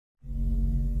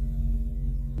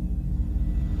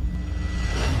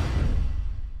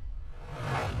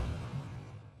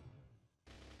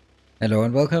Hello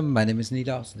and welcome, my name is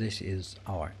Nidas. This is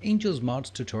our Angels Mods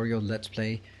tutorial Let's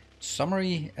Play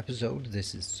summary episode.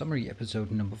 This is summary episode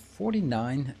number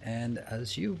 49, and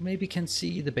as you maybe can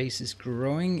see, the base is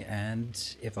growing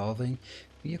and evolving.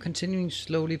 We are continuing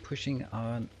slowly pushing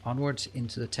onwards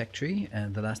into the tech tree,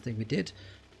 and the last thing we did,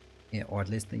 or at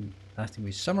least the last thing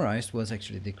we summarized, was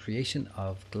actually the creation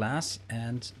of glass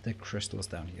and the crystals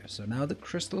down here. So now the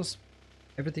crystals,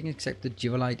 everything except the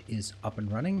geolite is up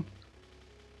and running.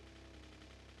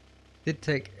 Did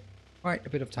take quite a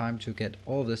bit of time to get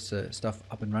all this stuff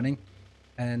up and running,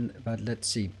 but let's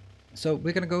see. So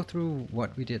we're going to go through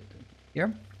what we did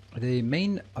here. The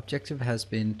main objective has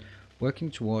been working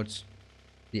towards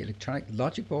the electronic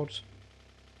logic boards.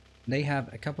 They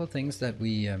have a couple of things that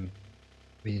we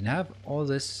didn't have. All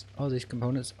these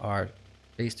components are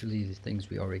basically the things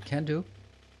we already can do,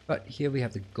 but here we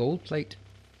have the gold plate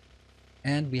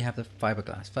and we have the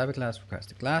fiberglass. Fiberglass requires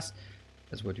the glass.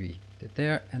 That's what we did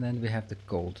there, and then we have the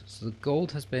gold. So the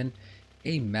gold has been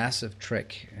a massive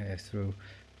trick through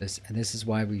this, and this is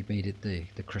why we made it the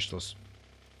crystals.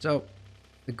 So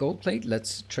the gold plate,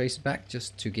 let's trace it back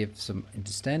just to give some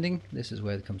understanding. This is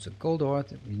where it comes to gold ore.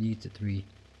 We need the 3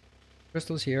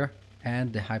 crystals here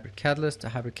and the hybrid catalyst. The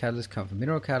hybrid catalyst comes from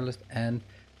mineral catalyst and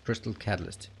crystal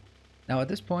catalyst. Now at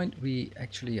this point we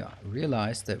actually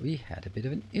realized that we had a bit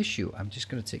of an issue. I'm just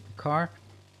going to take the car,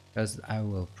 because I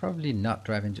will probably not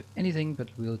drive into anything, but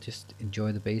we'll just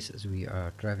enjoy the base as we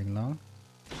are driving along.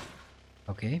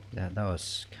 Okay, that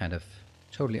was kind of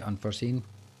totally unforeseen.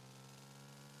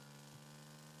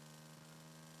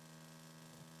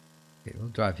 Okay, we'll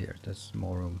drive here. There's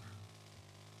more room.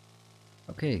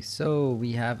 Okay, so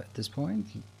we have at this point,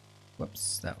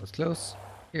 whoops, that was close,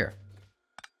 here.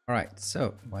 Alright,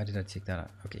 so why did I take that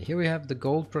out? Okay, here we have the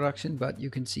gold production, but you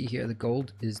can see here the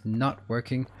gold is not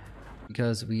working,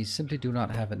 because we simply do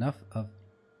not have enough of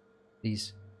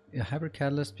these hybrid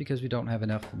catalysts, because we don't have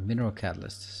enough mineral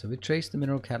catalysts. So we trace the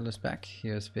mineral catalyst back.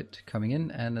 Here's a bit coming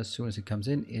in, and as soon as it comes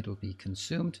in, it will be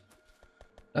consumed.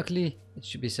 Luckily, it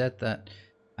should be said that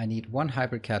I need 1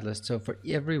 hybrid catalyst, so for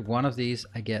every one of these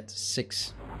I get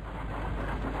 6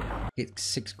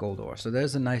 gold ore. So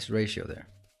there's a nice ratio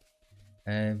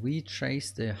there. We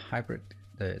trace the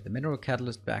the mineral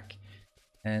catalyst back,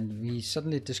 and we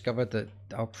suddenly discovered that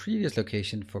our previous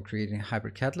location for creating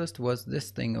hybrid catalyst was this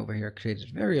thing over here,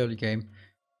 created very early game,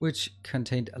 which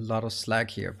contained a lot of slag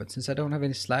here. But since I don't have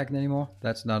any slag anymore,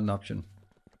 that's not an option.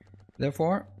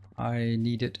 Therefore, I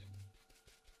needed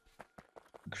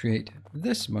to create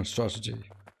this monstrosity,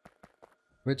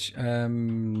 which,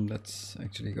 let's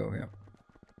actually go here.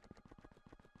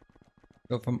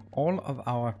 So from all of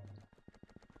our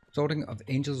sorting of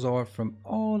angels ore from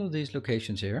all of these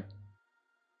locations here,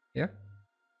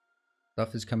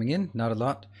 stuff is coming in, not a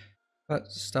lot, but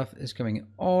stuff is coming in.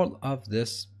 All of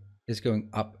this is going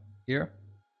up here,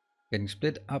 getting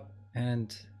split up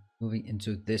and moving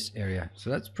into this area. So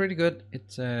that's pretty good.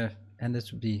 It's and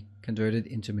this will be converted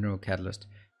into mineral catalyst.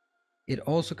 It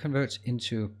also converts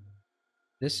into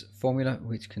this formula,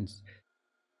 which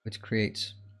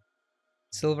creates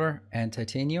silver and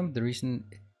titanium. The reason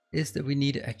is that we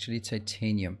need actually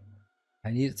titanium. I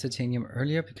needed titanium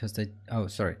earlier because the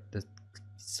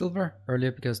silver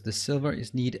earlier because the silver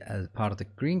is needed as part of the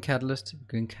green catalyst.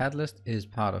 Green catalyst is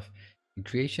part of the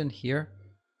creation here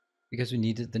because we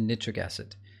needed the nitric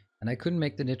acid, and I couldn't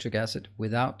make the nitric acid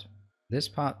without this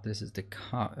part. This is the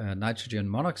nitrogen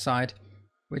monoxide,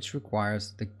 which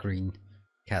requires the green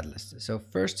catalyst. So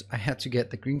first I had to get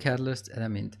the green catalyst, and I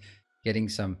meant getting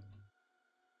some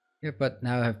here, but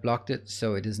now I have blocked it,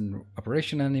 so it isn't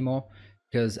operational anymore,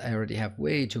 because I already have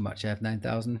way too much. I have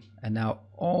 9,000, and now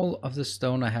all of the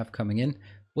stone I have coming in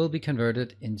will be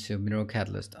converted into mineral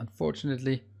catalyst.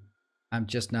 Unfortunately, I'm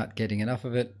just not getting enough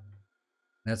of it.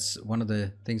 That's one of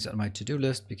the things on my to-do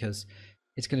list, because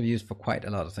it's going to be used for quite a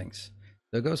lot of things.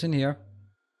 So it goes in here,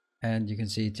 and you can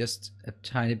see just a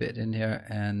tiny bit in here,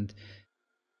 and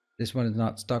this one is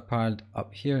not stockpiled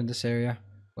up here in this area.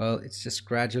 Well, it's just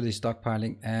gradually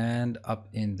stockpiling, and up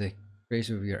in the place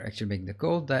where we are actually making the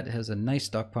gold, that has a nice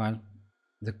stockpile.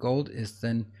 The gold is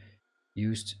then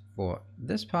used for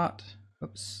this part.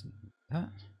 Oops,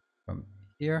 from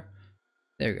here.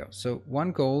 There we go. So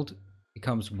 1 gold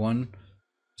becomes 1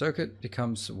 circuit,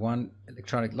 becomes 1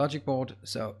 electronic logic board.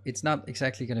 So it's not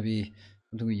exactly going to be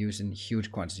something we use in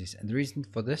huge quantities. And the reason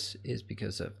for this is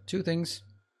because of 2 things.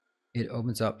 It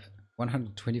opens up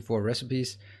 124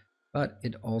 recipes, but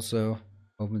it also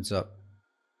opens up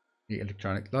the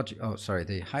electronic logic,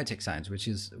 the high-tech science, which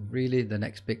is really the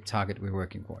next big target we're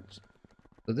working towards.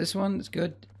 So this one is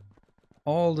good.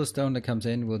 All the stone that comes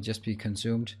in will just be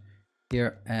consumed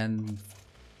here, and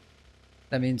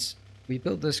That means we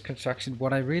build this construction.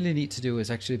 What I really need to do is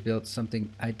actually build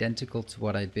something identical to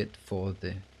what I did for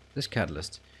this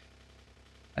catalyst.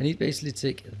 I need basically to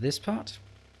take this part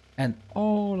and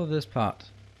all of this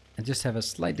part and just have a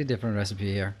slightly different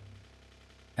recipe here.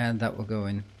 And that will go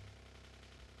in.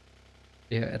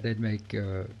 Yeah, and then make,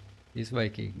 he's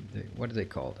making, what are they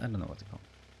called? I don't know what they're called.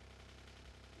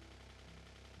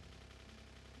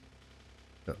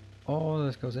 So all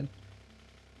this goes in.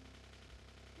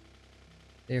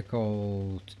 They're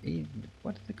called,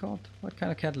 what are they called? What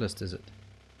kind of catalyst is it?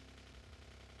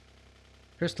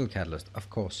 Crystal catalyst, of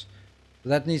course. So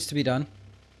that needs to be done.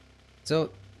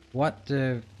 So what,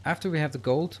 after we have the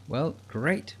gold, well,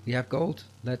 great, we have gold.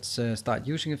 Let's start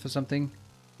using it for something.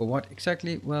 For what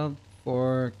exactly? Well,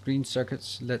 for green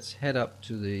circuits, let's head up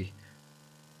to the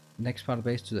next part of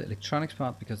the base, to the electronics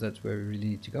part, because that's where we really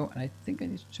need to go. And I think I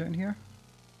need to turn here.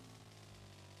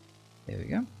 There we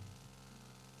go.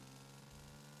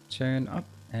 Turn up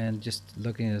and just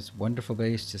looking at this wonderful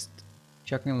base, just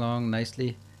chugging along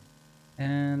nicely.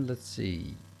 And let's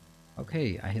see.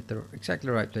 Okay, I hit the exactly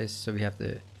right place. So we have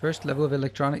the first level of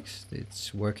electronics.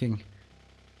 It's working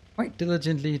quite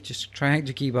diligently, just trying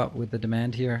to keep up with the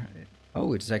demand here.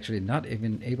 Oh, it's actually not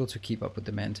even able to keep up with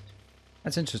demand.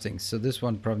 That's interesting. So this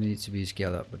one probably needs to be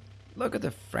scaled up. But look at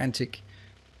the frantic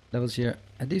levels here.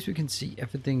 At least we can see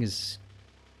everything is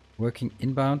working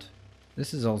inbound.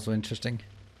 This is also interesting.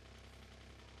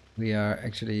 We are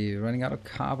actually running out of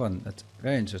carbon. That's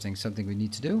very interesting. Something we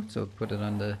need to do. So put it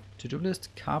on the to-do list.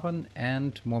 Carbon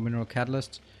and more mineral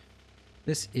catalyst.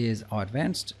 This is our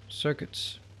advanced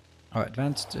circuits. Our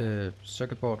advanced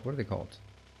circuit board. What are they called?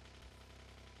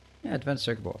 Yeah, advanced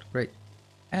circuit board. Great.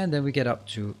 And then we get up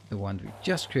to the one we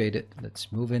just created.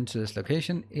 Let's move into this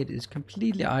location. It is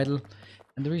completely idle.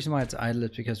 And the reason why it's idle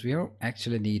is because we don't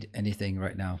actually need anything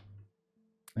right now.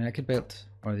 I mean, I could build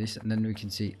one of these and then we can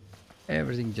see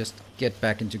everything just get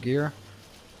back into gear.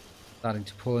 Starting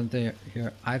to pull in there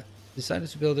here. I've decided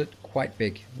to build it quite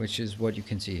big, which is what you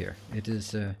can see here. It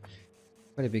is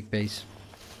quite a big base.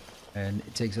 And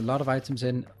it takes a lot of items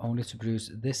in only to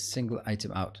produce this single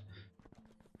item out.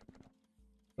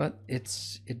 But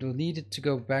it will need it to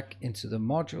go back into the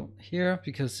module here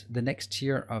because the next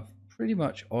tier of pretty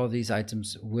much all these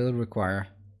items will require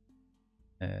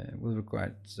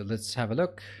it. So let's have a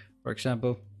look. For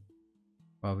example,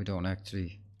 well, we don't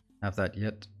actually have that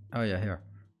yet. Oh yeah, here.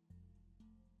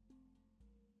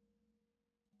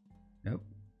 Nope.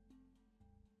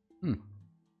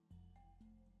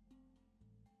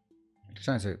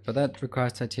 But that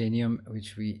requires titanium,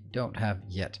 which we don't have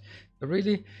yet. So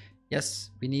really, yes,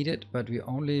 we need it, but we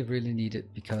only really need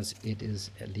it because it is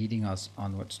leading us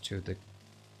onwards to the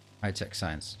high-tech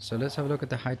science. So let's have a look at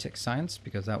the high-tech science,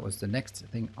 because that was the next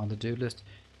thing on the do list.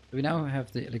 So we now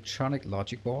have the electronic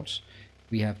logic boards.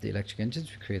 We have the electric engines.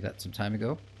 We created that some time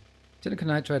ago. Silicon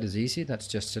nitride is easy. That's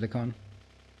just silicon.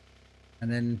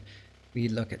 And then we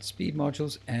look at speed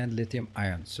modules and lithium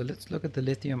ion. So let's look at the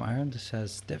lithium ion. This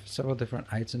has several different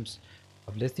items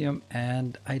of lithium,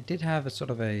 and I did have a sort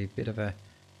of a bit of a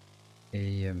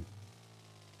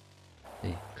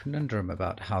conundrum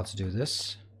about how to do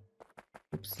this.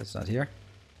 Oops, that's not here.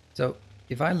 So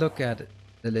if I look at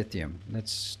the lithium,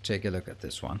 let's take a look at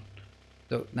this one.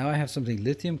 So now I have something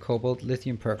lithium, cobalt,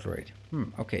 lithium perchlorate.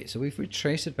 Okay, so if we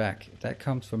trace it back, that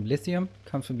comes from lithium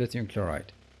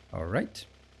chloride. All right.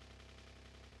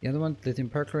 The other one, lithium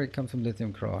perchlorate, comes from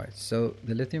lithium chloride. So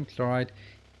the lithium chloride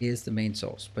is the main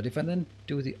source. But if I then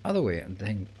do the other way and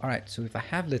think, all right, so if I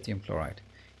have lithium chloride,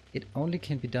 it only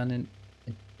can be done in,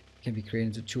 it can be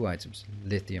created into two items,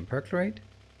 lithium perchlorate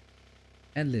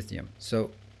and lithium.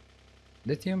 So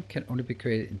lithium can only be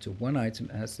created into one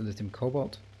item as the lithium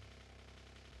cobalt.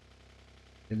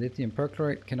 The lithium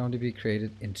perchlorate can only be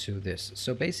created into this.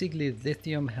 So basically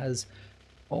lithium has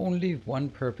only one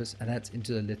purpose, and that's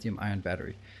into the lithium ion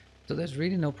battery. So there's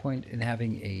really no point in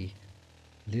having a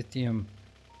lithium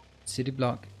city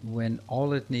block when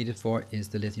all it needed for is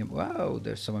the lithium. Wow,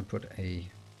 there's someone put a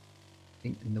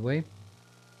thing in the way.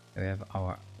 We have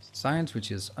our science,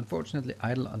 which is unfortunately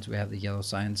idle until we have the yellow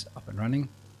science up and running.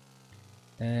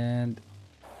 And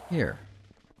here.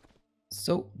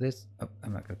 So this, oh,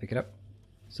 I'm not gonna pick it up.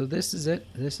 So this is it.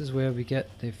 This is where we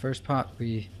get the first part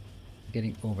we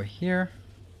getting over here.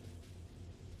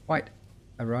 Quite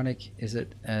ironic, is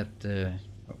it, at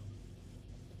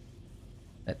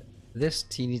this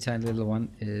teeny tiny little one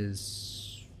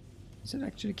is it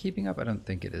actually keeping up? I don't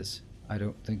think it is. I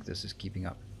don't think this is keeping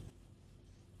up.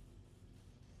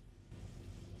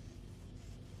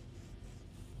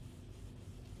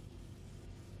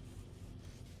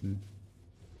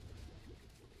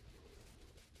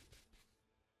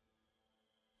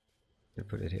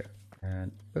 put it here. And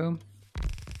boom.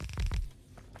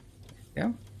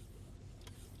 Yeah.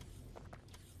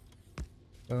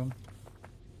 Boom.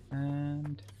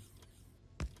 And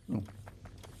boom.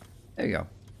 There you go.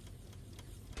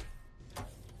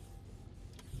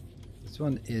 This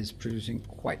one is producing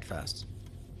quite fast.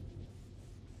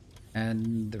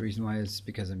 And the reason why is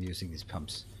because I'm using these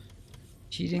pumps.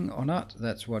 Cheating or not,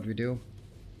 that's what we do.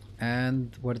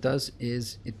 And what it does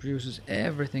is it produces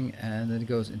everything and then it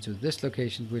goes into this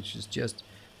location, which is just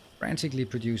frantically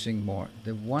producing more.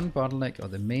 The one bottleneck, or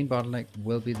the main bottleneck,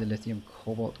 will be the lithium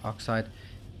cobalt oxide,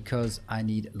 because I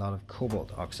need a lot of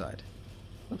cobalt oxide.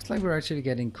 Looks like we're actually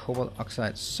getting cobalt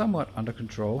oxide somewhat under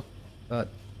control, but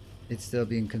it's still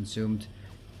being consumed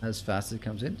as fast as it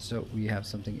comes in. So we have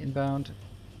something inbound.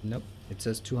 Nope, it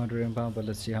says 200 inbound, but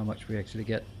let's see how much we actually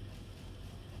get.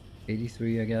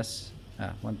 83, I guess.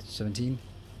 117.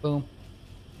 Boom.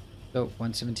 So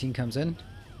 117 comes in.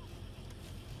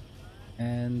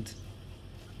 And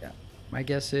yeah, my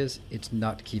guess is it's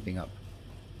not keeping up.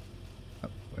 Oh,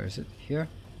 where is it? Here?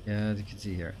 Yeah, you can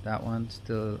see here. That one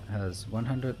still has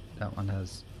 100. That one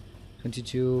has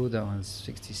 22. That one's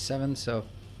 67. So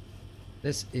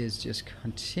this is just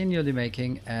continually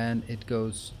making, and it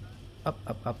goes up,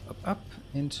 up, up, up, up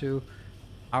into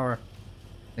our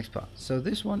next part. So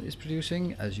this one is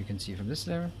producing, as you can see from this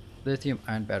layer, lithium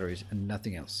ion batteries and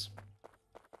nothing else.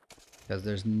 Because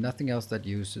there's nothing else that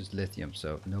uses lithium,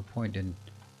 so no point in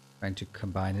trying to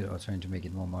combine it or trying to make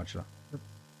it more modular.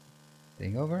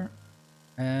 Getting over.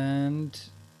 And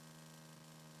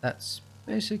that's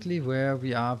basically where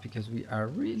we are, because we are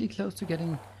really close to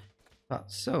getting...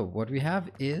 So what we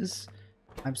have is,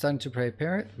 I'm starting to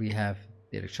prepare it. We have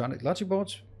the electronic logic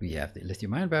boards, we have the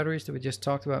lithium ion batteries that we just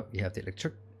talked about, we have the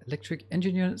electric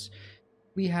engine units,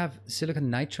 we have silicon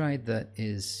nitride that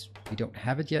is, we don't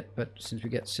have it yet, but since we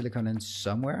get silicon in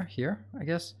somewhere here, I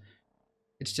guess,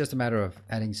 it's just a matter of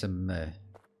adding some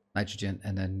nitrogen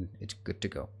and then it's good to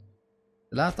go.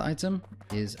 The last item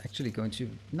is actually going to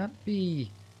not be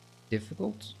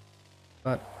difficult,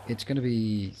 but it's going to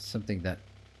be something that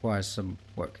requires some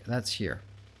work. That's here.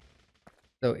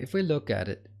 So if we look at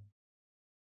it,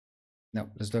 no,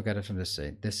 let's look at it from this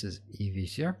side. This is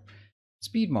EVs here.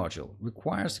 Speed module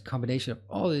requires a combination of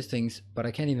all these things, but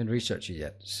I can't even research it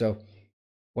yet. So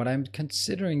what I'm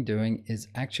considering doing is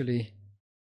actually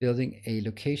building a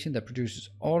location that produces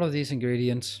all of these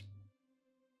ingredients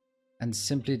and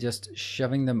simply just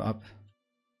shoving them up.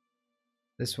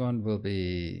 This one will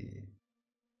be,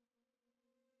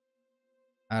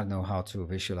 I don't know how to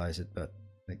visualize it, but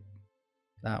like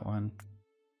that one.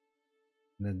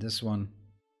 And then this one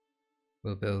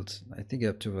will build, I think,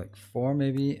 up to like 4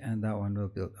 maybe, and that one will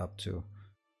build up to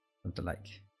something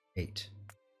like 8.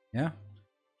 Yeah,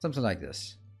 something like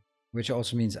this, which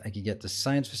also means I can get the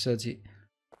science facility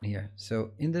here.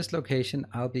 So in this location,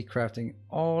 I'll be crafting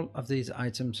all of these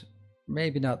items.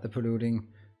 Maybe not the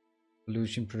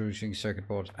pollution producing circuit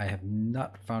boards. I have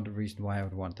not found a reason why I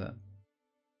would want that.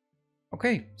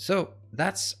 Okay, so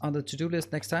that's on the to-do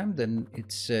list next time. Then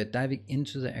it's diving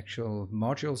into the actual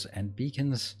modules and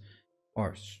beacons.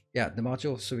 Or yeah, the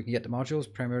modules, so we can get the modules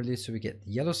primarily, so we get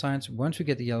the yellow signs. Once we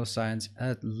get the yellow signs,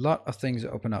 a lot of things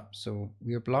open up. So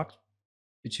we are blocked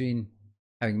between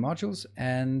having modules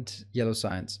and yellow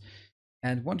signs.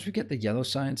 And once we get the yellow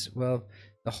signs, well,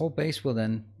 the whole base will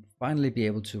then finally be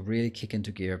able to really kick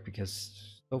into gear, because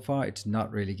so far it's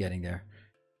not really getting there.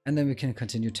 And then we can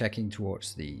continue teching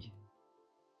towards the,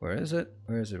 where is it?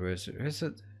 Where is it? Where is it? Where is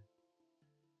it?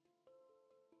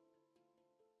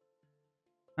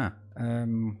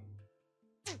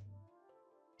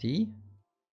 T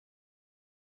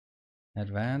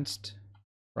advanced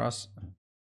processing.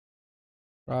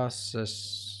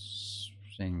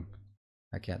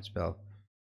 I can't spell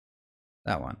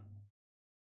that one.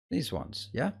 These ones,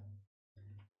 yeah.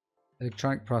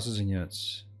 Electronic processing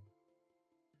units.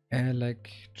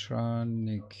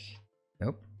 Electronic.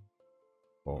 Nope.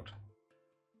 Board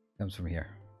comes from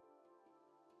here.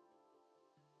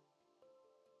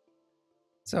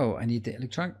 So I need the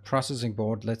electronic processing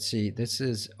board. Let's see, this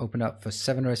is open up for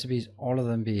 7 recipes, all of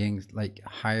them being like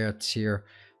higher tier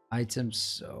items.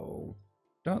 So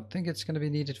don't think it's going to be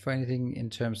needed for anything in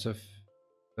terms of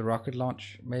the rocket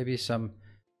launch. Maybe some,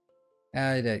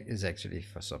 it is actually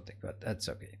for something, but that's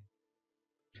okay.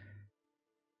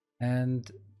 And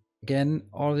again,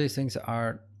 all of these things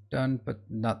are done, but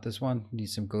not this one. We need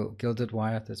some gilded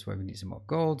wire. That's why we need some more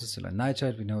gold. It's still a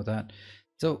nitride, we know that.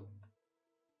 So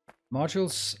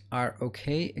modules are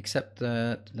okay, except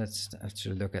that let's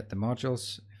actually look at the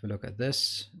modules. If we look at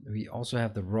this, we also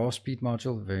have the raw speed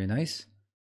module, very nice.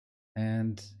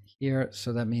 And here.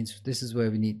 So that means this is where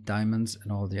we need diamonds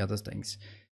and all the other things.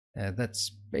 That's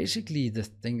basically the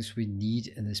things we need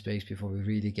in this space before we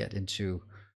really get into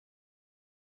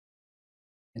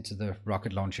the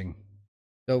rocket launching.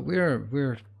 So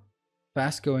we're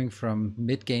fast going from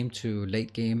mid game to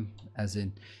late game, as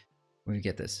in when we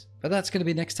get this. But that's going to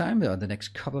be next time, or the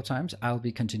next couple of times. I'll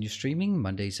be continue streaming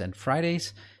Mondays and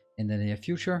Fridays in the near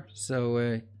future.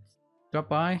 So drop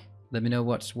by, let me know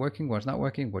what's working, what's not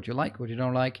working, what you like, what you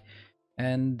don't like,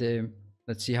 and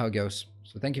let's see how it goes.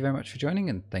 So thank you very much for joining,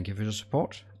 and thank you for your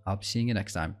support. I'll be seeing you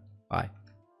next time. Bye.